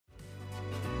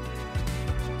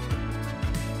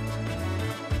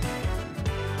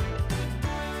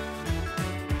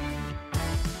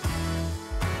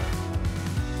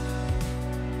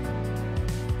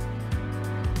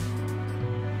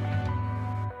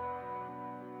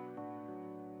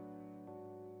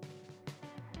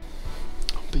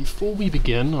Before we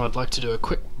begin, I'd like to do a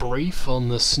quick brief on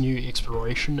this new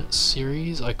exploration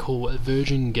series I call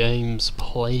Virgin Games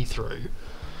Playthrough.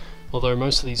 Although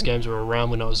most of these games were around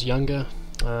when I was younger,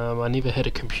 I never had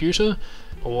a computer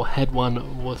or had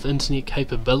one with internet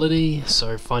capability,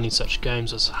 so finding such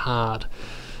games was hard.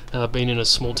 Being in a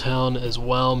small town as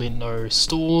well meant no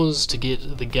stores to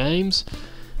get the games,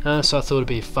 so I thought it'd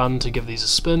be fun to give these a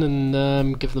spin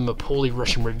and give them a poorly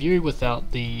written review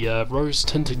without the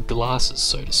rose-tinted glasses,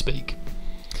 so to speak.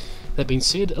 That being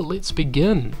said, let's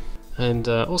begin. And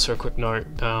also a quick note,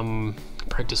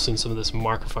 practicing some of this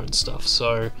microphone stuff,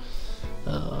 so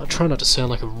I try not to sound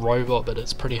like a robot, but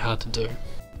it's pretty hard to do.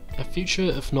 A future,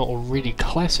 if not already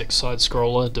classic,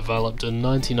 side-scroller developed in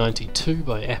 1992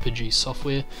 by Apogee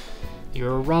software.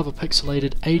 You're a rather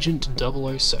pixelated Agent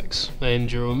 006,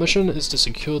 and your mission is to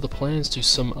secure the plans to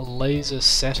some laser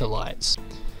satellites.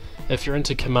 If you're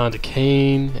into Commander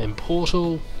Keen and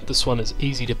Portal, this one is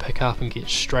easy to pick up and get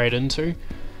straight into,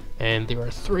 and there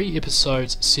are 3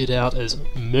 episodes set out as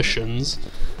missions,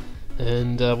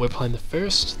 and we're playing the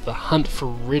first, The Hunt for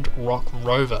Red Rock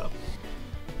Rover.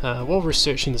 While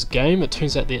researching this game, it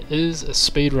turns out there is a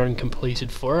speedrun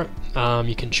completed for it.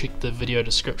 You can check the video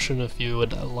description if you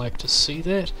would like to see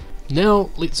that.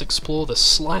 Now let's explore the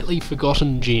slightly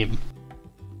forgotten gem.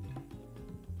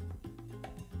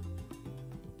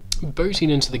 Booting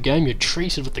into the game, you're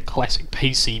treated with the classic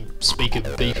PC speaker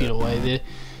beeping away there,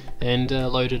 and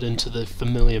loaded into the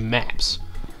familiar maps.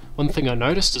 One thing I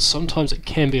noticed is sometimes it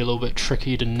can be a little bit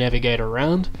tricky to navigate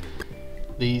around.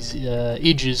 These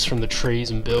edges from the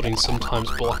trees and buildings sometimes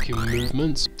block your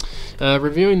movements.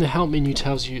 Reviewing the help menu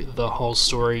tells you the whole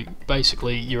story.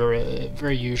 Basically, you're a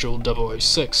very usual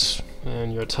 006,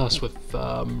 and you're tasked with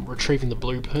retrieving the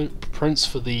blueprints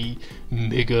for the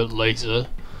mega laser.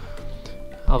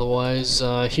 Otherwise,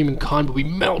 humankind will be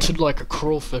melted like a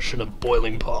crawfish in a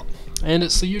boiling pot. And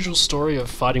it's the usual story of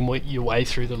fighting your way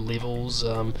through the levels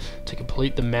to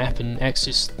complete the map and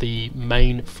access the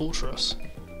main fortress.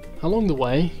 Along the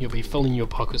way, you'll be filling your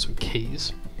pockets with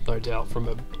keys, no doubt from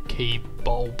a key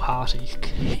bowl party.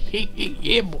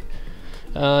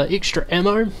 Extra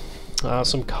ammo,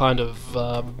 some kind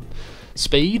of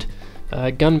speed,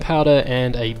 gunpowder,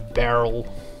 and a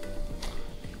barrel.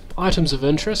 Items of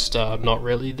interest are not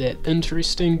really that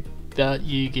interesting, but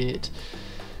you get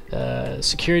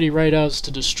security radars to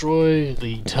destroy,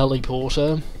 the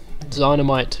teleporter,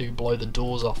 dynamite to blow the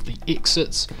doors off the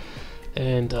exits,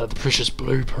 and the precious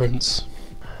blueprints.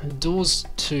 Doors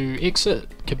to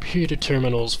exit, computer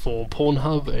terminals for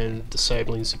Pornhub and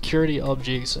disabling security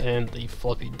objects, and the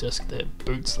floppy disk that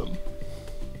boots them.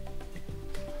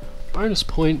 Bonus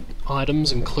point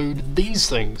items include these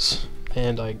things,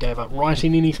 and I gave up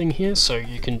writing anything here so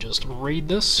you can just read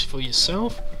this for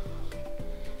yourself.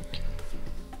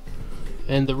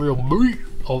 And the real meat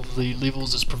of the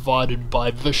levels is provided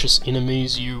by vicious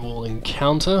enemies you will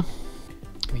encounter.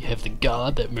 We have the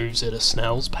guard that moves at a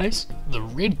snail's pace, the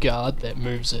red guard that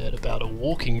moves at about a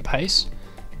walking pace,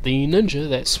 the ninja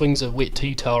that swings a wet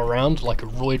tea towel around like a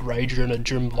roid rager in a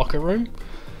gym locker room,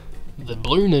 the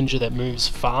blue ninja that moves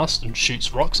fast and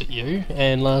shoots rocks at you,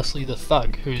 and lastly the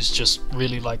thug, who's just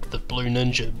really like the blue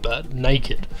ninja but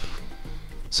naked.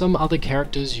 Some other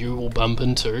characters you will bump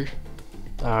into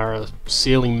are a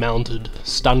ceiling mounted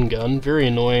stun gun, very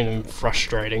annoying and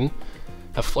frustrating,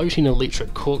 a floating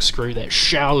electric corkscrew that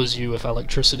showers you with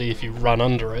electricity if you run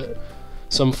under it,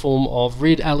 some form of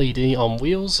red LED on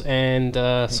wheels, and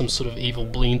some sort of evil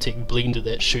Blendtec blender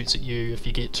that shoots at you if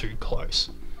you get too close.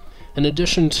 In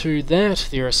addition to that,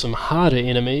 there are some harder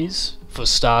enemies. For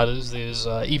starters, there's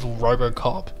evil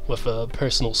Robocop with a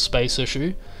personal space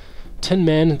issue, Tin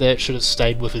Man that should have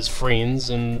stayed with his friends,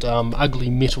 and ugly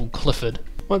Metal Clifford.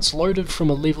 Once loaded from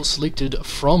a level selected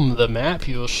from the map,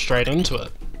 you're straight into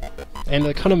it. And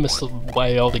I kind of miss the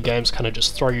way older games kind of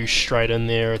just throw you straight in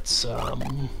there. It's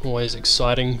always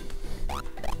exciting.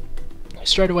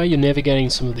 Straight away you're navigating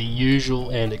some of the usual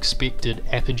and expected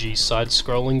Apogee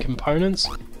side-scrolling components.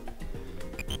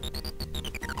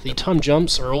 The time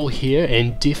jumps are all here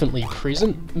and definitely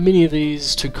present, many of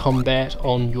these to combat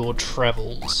on your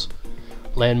travels.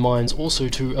 Landmines also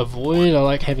to avoid. I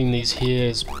like having these here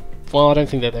as well. I don't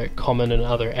think they're that common in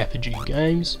other Apogee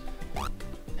games.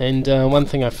 And one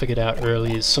thing I figured out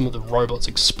early is some of the robots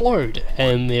explode,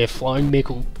 and their flying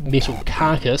metal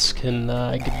carcass can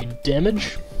give you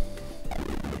damage.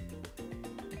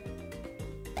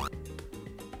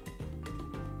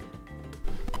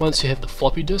 Once you have the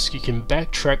floppy disk, you can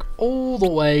backtrack all the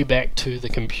way back to the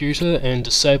computer and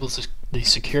disable the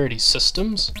security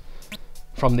systems.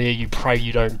 From there you pray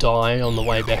you don't die on the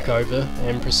way back over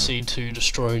and proceed to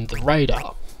destroying the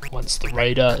radar. Once the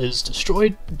radar is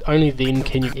destroyed, only then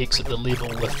can you exit the level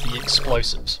with the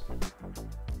explosives.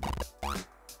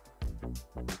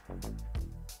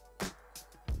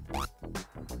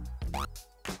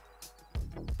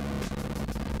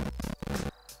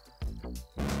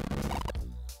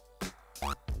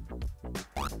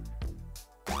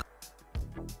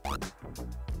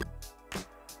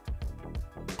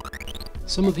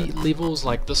 Some of the levels,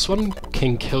 like this one,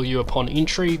 can kill you upon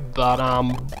entry, but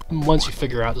once you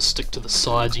figure out to stick to the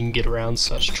sides, you can get around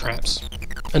such traps.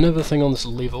 Another thing on this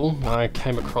level, I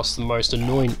came across the most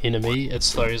annoying enemy.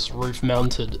 It's those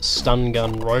roof-mounted stun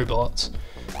gun robots.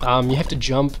 You have to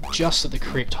jump just at the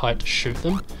correct height to shoot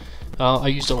them. I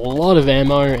used a lot of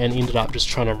ammo and ended up just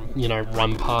trying to,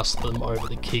 run past them over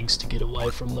the kegs to get away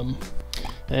from them.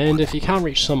 And if you can't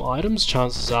reach some items,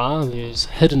 chances are there's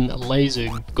hidden laser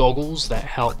goggles that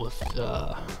help with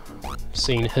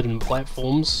seeing hidden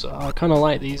platforms. I kind of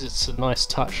like these, it's a nice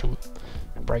touch and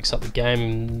breaks up the game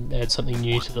and adds something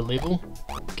new to the level.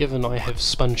 Given I have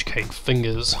sponge cake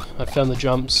fingers, I found the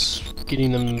jumps,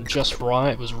 getting them just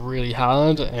right was really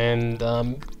hard, and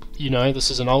this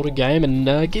is an older game,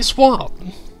 and guess what?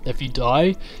 If you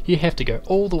die, you have to go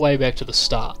all the way back to the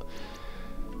start.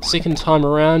 Second time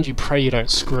around, you pray you don't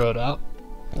screw it up.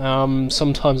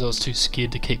 Sometimes I was too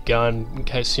scared to keep going in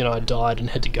case, I died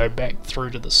and had to go back through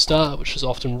to the start, which is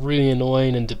often really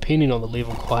annoying and, depending on the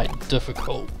level, quite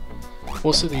difficult.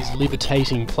 Also, these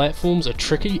levitating platforms are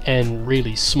tricky and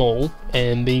really small,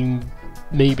 and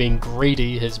me being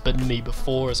greedy has bitten me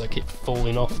before as I kept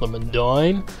falling off them and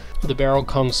dying. The barrel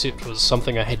concept was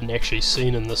something I hadn't actually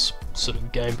seen in this sort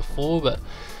of game before, but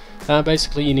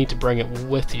basically you need to bring it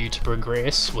with you to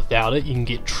progress. Without it you can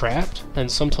get trapped,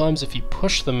 and sometimes if you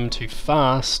push them too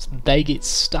fast they get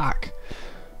stuck.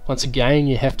 Once again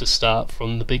you have to start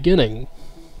from the beginning.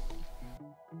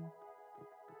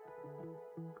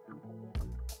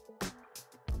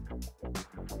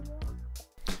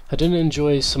 I didn't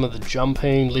enjoy some of the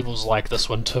jumping. Levels like this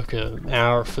one took an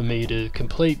hour for me to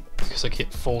complete because I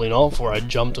kept falling off or I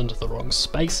jumped into the wrong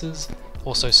spaces.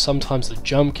 Also, sometimes the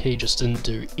jump key just didn't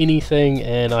do anything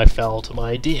and I fell to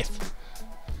my death.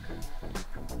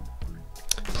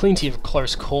 Plenty of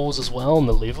close calls as well in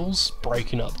the levels,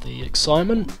 breaking up the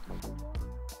excitement.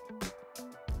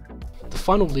 The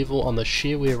final level on the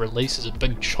shareware release is a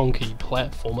big chunky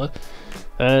platformer.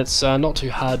 It's not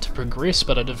too hard to progress,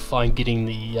 but I did find getting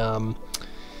the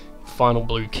final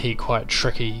blue key quite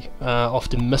tricky,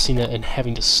 often missing it and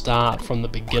having to start from the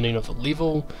beginning of the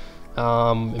level,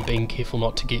 and being careful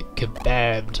not to get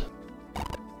kebabbed.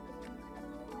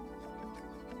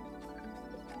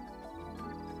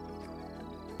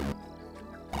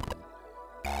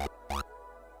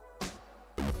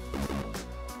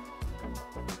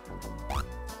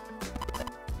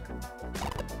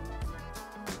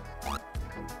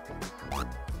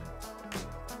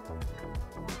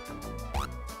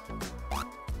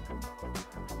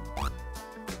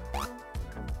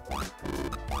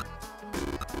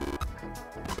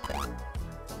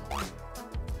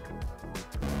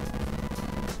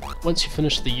 Once you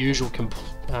finish the usual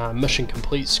mission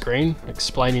complete screen,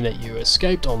 explaining that you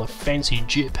escaped on a fancy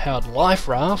jet-powered life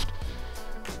raft,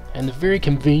 and the very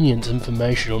convenient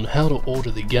information on how to order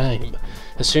the game,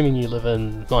 assuming you live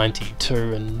in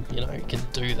 92 and you can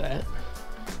do that.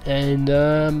 And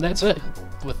that's it.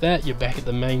 With that, you're back at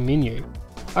the main menu.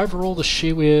 Overall, the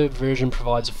shareware version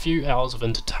provides a few hours of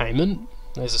entertainment.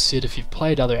 As I said, if you've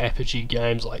played other Apogee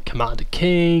games like Commander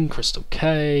King, Crystal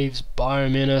Caves,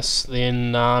 Biomenace,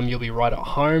 then you'll be right at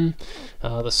home.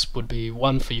 This would be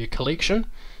one for your collection.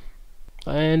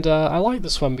 And I like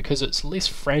this one because it's less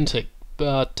frantic,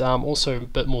 but also a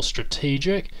bit more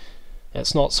strategic.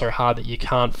 It's not so hard that you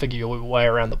can't figure your way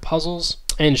around the puzzles.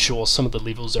 And sure, some of the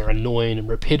levels are annoying and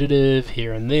repetitive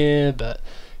here and there, but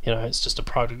it's just a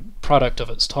product of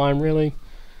its time, really.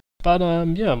 But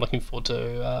yeah, I'm looking forward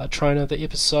to trying out the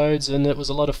episodes, and it was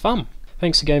a lot of fun.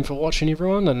 Thanks again for watching,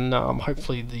 everyone, and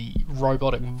hopefully the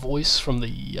robotic voice from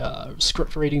the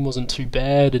script reading wasn't too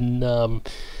bad, and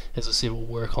as I said, we'll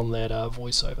work on that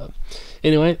voiceover.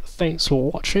 Anyway, thanks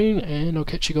for watching, and I'll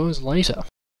catch you guys later.